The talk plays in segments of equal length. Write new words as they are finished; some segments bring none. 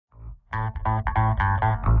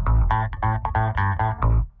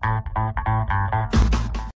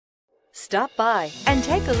Stop by and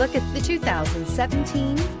take a look at the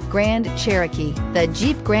 2017 Grand Cherokee. The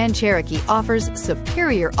Jeep Grand Cherokee offers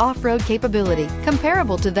superior off-road capability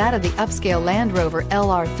comparable to that of the upscale Land Rover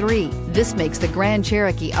LR3. This makes the Grand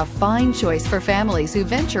Cherokee a fine choice for families who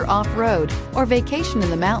venture off-road or vacation in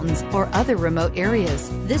the mountains or other remote areas.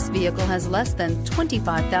 This vehicle has less than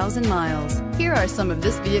 25,000 miles. Here are some of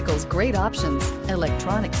this vehicle's great options: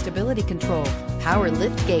 electronic stability control, power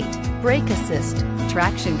lift gate, brake assist,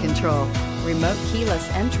 traction control, remote keyless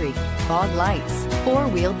entry, fog lights,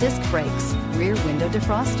 four-wheel disc brakes, rear window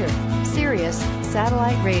defroster, Sirius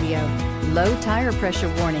satellite radio, low tire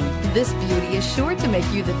pressure warning. This beauty is sure to make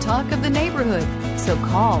you the talk of the neighborhood. So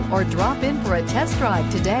call or drop in for a test drive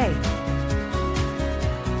today.